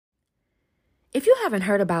If you haven't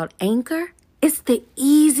heard about Anchor, it's the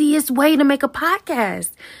easiest way to make a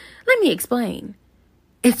podcast. Let me explain.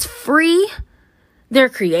 It's free. There are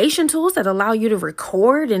creation tools that allow you to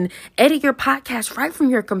record and edit your podcast right from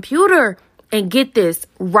your computer. And get this,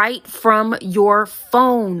 right from your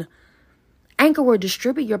phone. Anchor will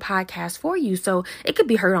distribute your podcast for you, so it could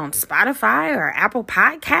be heard on Spotify or Apple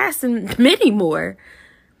Podcasts and many more.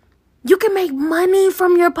 You can make money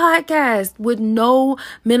from your podcast with no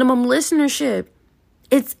minimum listenership.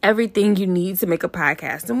 It's everything you need to make a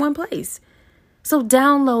podcast in one place. So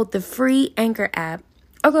download the free Anchor app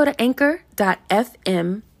or go to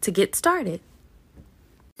anchor.fm to get started.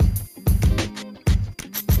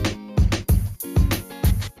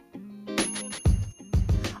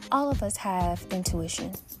 All of us have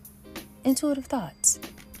intuition, intuitive thoughts,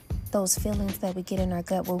 those feelings that we get in our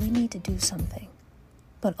gut where we need to do something.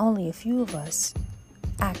 But only a few of us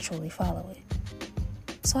actually follow it.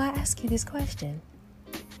 So I ask you this question.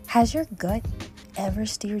 Has your gut ever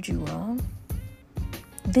steered you wrong?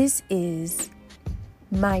 This is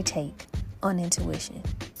my take on intuition.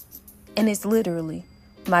 And it's literally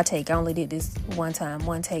my take. I only did this one time,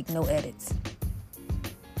 one take, no edits.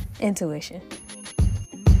 Intuition.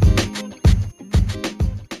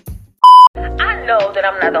 I know that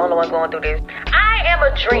I'm not the only one going through this. I am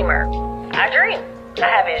a dreamer. I dream. I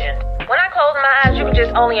have vision. When I close my eyes, you can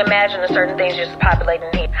just only imagine the certain things just populating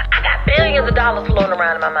in here. I got billions of dollars floating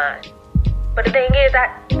around in my mind. But the thing is,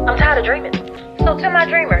 I'm tired of dreaming. So to my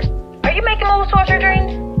dreamers, are you making moves towards your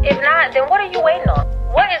dreams? If not, then what are you waiting on?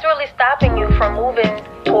 What is really stopping you from moving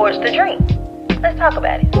towards the dream? Let's talk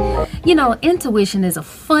about it. You know, intuition is a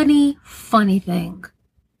funny thing.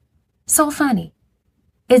 So funny.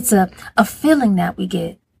 It's a feeling that we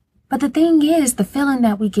get. But the thing is, the feeling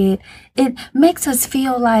that we get, it makes us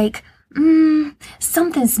feel like,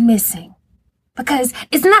 something's missing. Because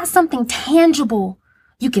it's not something tangible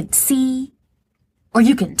you can see or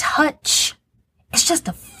you can touch. It's just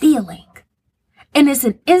a feeling. And it's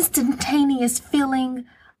an instantaneous feeling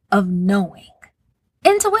of knowing.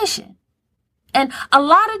 Intuition. And a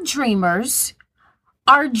lot of dreamers,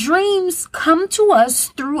 our dreams come to us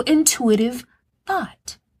through intuitive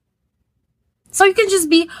thought. So you can just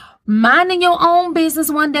be minding your own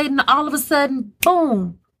business one day and all of a sudden,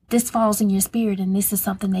 boom, this falls in your spirit and this is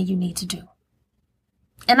something that you need to do.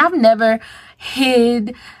 And I've never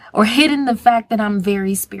hidden the fact that I'm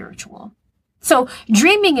very spiritual. So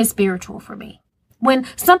dreaming is spiritual for me. When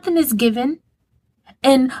something is given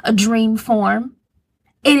in a dream form,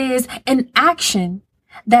 it is an action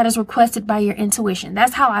that is requested by your intuition.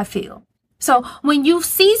 That's how I feel. So when you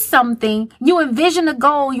see something, you envision a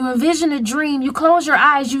goal, you envision a dream, you close your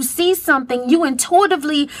eyes, you see something, you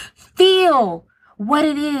intuitively feel what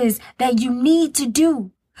it is that you need to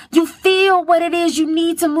do. You feel what it is you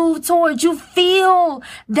need to move towards. You feel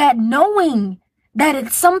that knowing that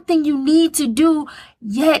it's something you need to do,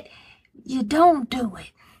 yet you don't do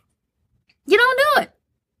it. You don't do it.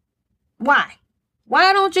 Why?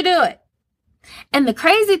 Why don't you do it? And the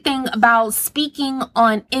crazy thing about speaking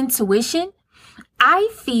on intuition, I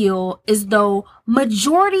feel as though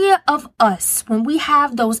majority of us, when we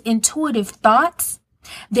have those intuitive thoughts,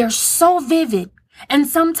 they're so vivid. And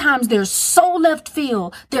sometimes they're so left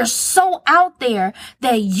field. They're so out there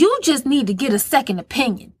that you just need to get a second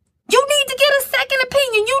opinion. You need to get a second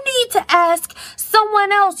opinion. You need to ask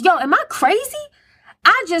someone else, yo, am I crazy?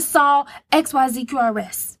 I just saw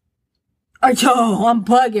XYZQRS. Or, yo, I'm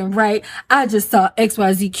bugging, right? I just saw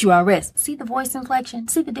XYZQRS. See the voice inflection?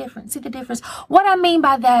 See the difference? What I mean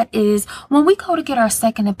by that is when we go to get our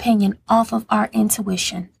second opinion off of our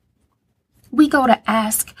intuition, we go to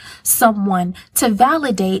ask someone to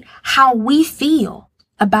validate how we feel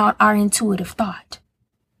about our intuitive thought.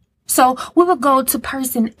 So we will go to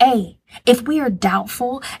person A. If we are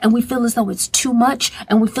doubtful and we feel as though it's too much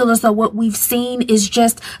and we feel as though what we've seen is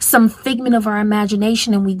just some figment of our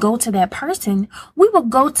imagination and we go to that person, we will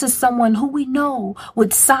go to someone who we know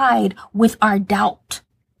would side with our doubt,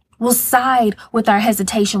 will side with our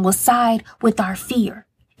hesitation, will side with our fear.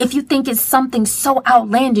 If you think it's something so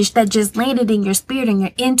outlandish that just landed in your spirit and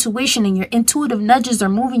your intuition and your intuitive nudges are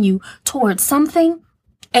moving you towards something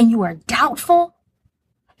and you are doubtful,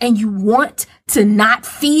 and you want to not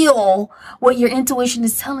feel what your intuition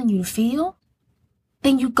is telling you to feel,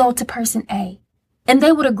 then you go to person A. And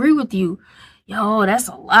they would agree with you. Yo, that's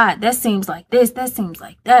a lot. That seems like this. That seems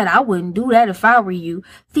like that. I wouldn't do that if I were you.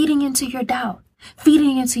 Feeding into your doubt.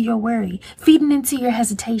 Feeding into your worry. Feeding into your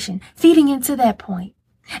hesitation. Feeding into that point.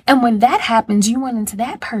 And when that happens, you run into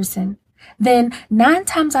that person, then 9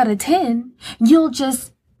 times out of 10, you'll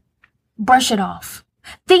just brush it off.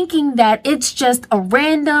 thinking that it's just a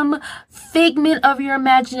random figment of your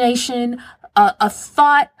imagination, a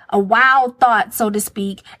thought, a wild thought, so to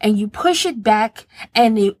speak, and you push it back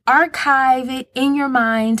and you archive it in your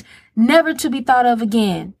mind, never to be thought of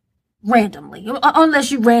again, randomly,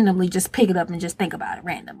 unless you randomly just pick it up and just think about it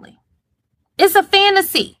randomly. It's a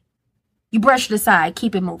fantasy. You brush it aside,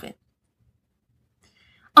 keep it moving.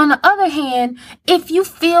 On the other hand, if you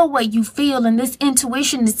feel what you feel and this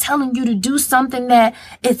intuition is telling you to do something that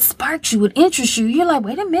it sparks you, it interests you, you're like,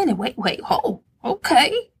 wait a minute, wait,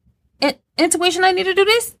 okay. Intuition, I need to do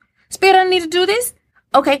this. Spirit, I need to do this.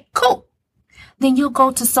 Okay, cool. Then you'll go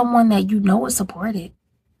to someone that you know is supported.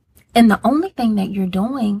 And the only thing that you're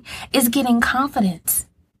doing is getting confidence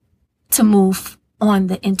to move on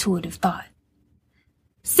the intuitive thought.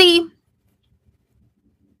 See,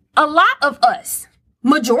 a lot of us,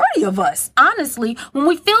 majority of us, honestly, when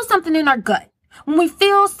we feel something in our gut, when we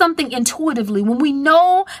feel something intuitively, when we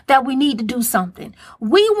know that we need to do something,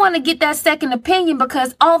 we want to get that second opinion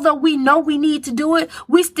because although we know we need to do it,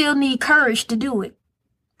 we still need courage to do it.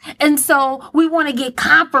 And so we want to get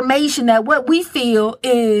confirmation that what we feel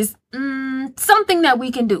is something that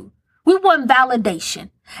we can do. We want validation.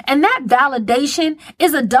 And that validation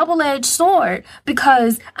is a double-edged sword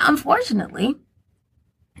because, unfortunately,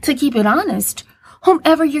 to keep it honest,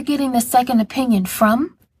 whomever you're getting the second opinion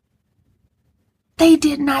from, they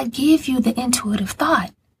did not give you the intuitive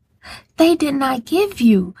thought. They did not give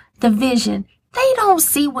you the vision. They don't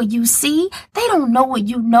see what you see. They don't know what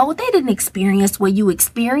you know. They didn't experience what you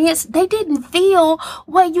experienced. They didn't feel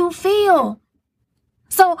what you feel.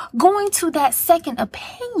 So going to that second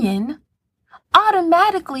opinion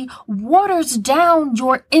automatically waters down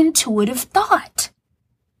your intuitive thought.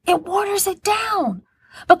 It waters it down.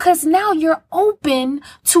 Because now you're open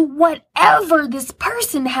to whatever this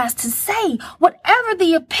person has to say, whatever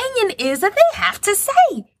the opinion is that they have to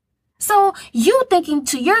say. So you thinking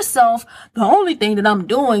to yourself, the only thing that I'm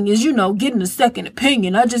doing is, getting a second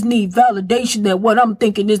opinion. I just need validation that what I'm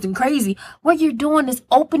thinking isn't crazy. What you're doing is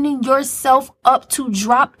opening yourself up to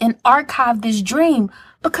drop and archive this dream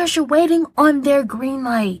because you're waiting on their green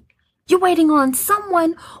light. You're waiting on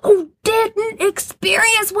someone who didn't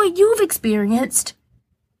experience what you've experienced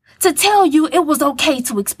to tell you it was okay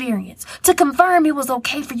to experience, to confirm it was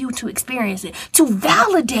okay for you to experience it, to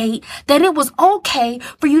validate that it was okay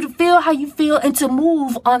for you to feel how you feel and to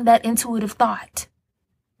move on that intuitive thought.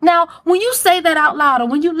 Now, when you say that out loud or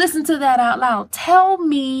when you listen to that out loud, tell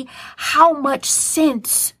me how much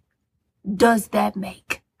sense does that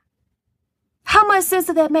make? How much sense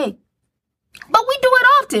does that make? But we do it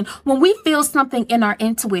often. When we feel something in our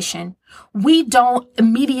intuition, we don't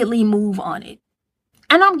immediately move on it.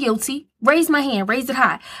 And I'm guilty. Raise my hand, raise it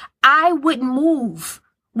high. I wouldn't move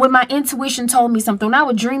when my intuition told me something. When I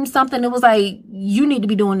would dream something, it was like, you need to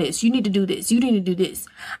be doing this. You need to do this. You need to do this.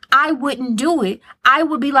 I wouldn't do it. I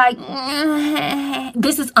would be like,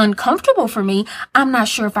 this is uncomfortable for me. I'm not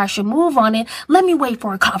sure if I should move on it. Let me wait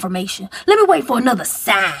for a confirmation. Let me wait for another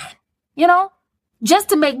sign, just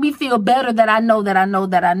to make me feel better that I know that I know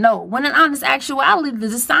that I know. When in honest actuality,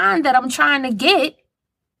 the sign that I'm trying to get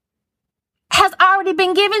has already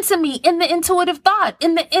been given to me in the intuitive thought,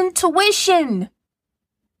 in the intuition.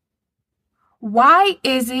 Why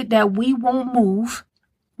is it that we won't move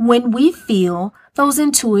when we feel those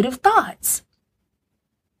intuitive thoughts?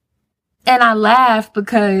 And I laugh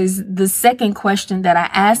because the second question that I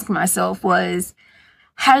asked myself was,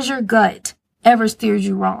 has your gut ever steered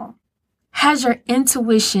you wrong? Has your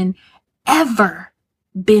intuition ever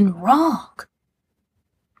been wrong?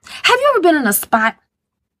 Have you ever been in a spot,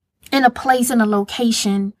 in a place, in a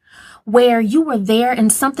location where you were there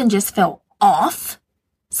and something just felt off?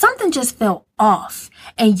 Something just felt off.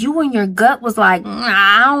 And you and your gut was like,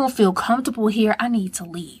 I don't feel comfortable here. I need to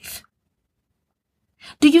leave.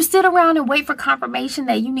 Do you sit around and wait for confirmation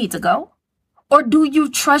that you need to go? Or do you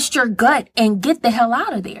trust your gut and get the hell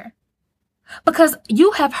out of there? Because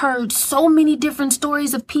you have heard so many different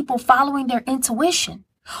stories of people following their intuition.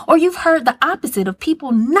 Or you've heard the opposite of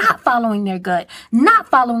people not following their gut, not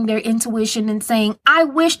following their intuition and saying, I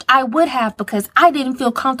wished I would have because I didn't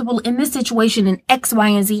feel comfortable in this situation and X, Y,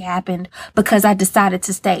 and Z happened because I decided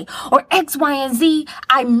to stay. Or X, Y, and Z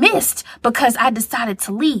I missed because I decided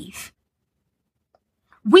to leave.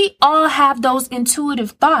 We all have those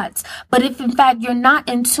intuitive thoughts. But if in fact you're not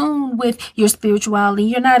in tune with your spirituality,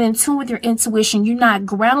 you're not in tune with your intuition, you're not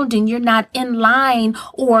grounding, you're not in line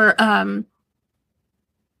or,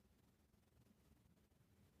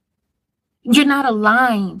 you're not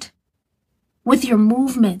aligned with your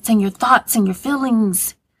movements and your thoughts and your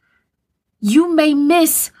feelings, you may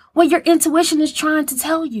miss what your intuition is trying to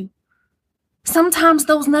tell you. Sometimes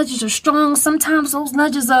those nudges are strong. Sometimes those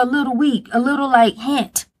nudges are a little weak, a little like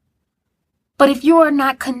hint. But if you are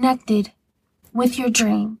not connected with your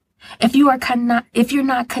dream, if you're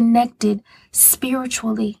not connected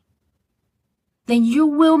spiritually, then you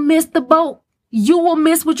will miss the boat. You will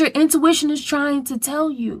miss what your intuition is trying to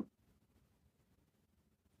tell you.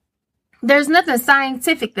 There's nothing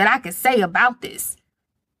scientific that I can say about this.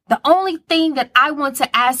 The only thing that I want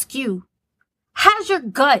to ask you, has your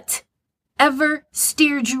gut ever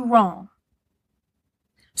steered you wrong?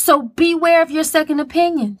 So beware of your second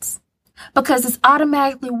opinions, because it's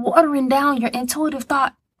automatically watering down your intuitive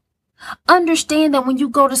thought. Understand that when you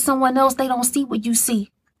go to someone else, they don't see what you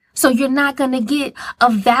see. So you're not going to get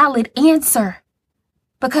a valid answer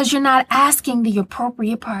because you're not asking the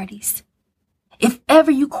appropriate parties. If ever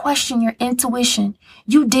you question your intuition,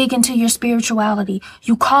 you dig into your spirituality.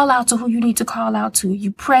 You call out to who you need to call out to.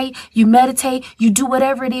 You pray, you meditate, you do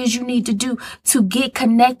whatever it is you need to do to get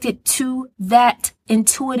connected to that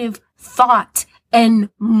intuitive thought and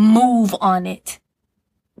move on it.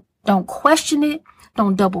 Don't question it.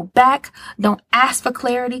 Don't double back. Don't ask for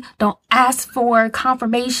clarity. Don't ask for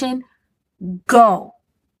confirmation. Go.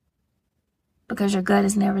 Because your gut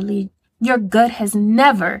has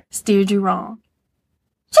never steered you wrong.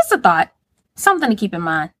 Just a thought. Something to keep in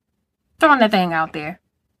mind. Throwing that thing out there.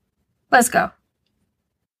 Let's go.